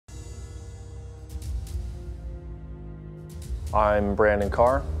I'm Brandon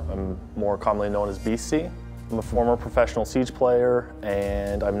Carr. I'm more commonly known as BC. I'm a former professional Siege player,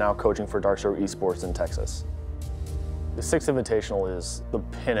 and I'm now coaching for Dark Star Esports in Texas. The Six Invitational is the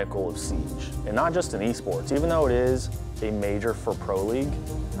pinnacle of Siege, and not just in esports. Even though it is a major for Pro League,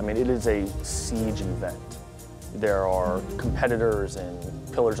 I mean, it is a Siege event. There are competitors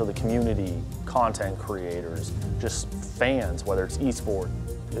and pillars of the community, content creators, just fans, whether it's esport.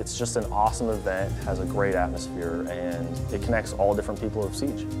 It's just an awesome event, has a great atmosphere, and it connects all different people of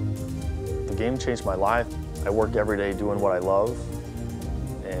Siege. The game changed my life. I work every day doing what I love,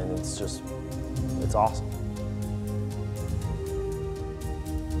 and it's awesome.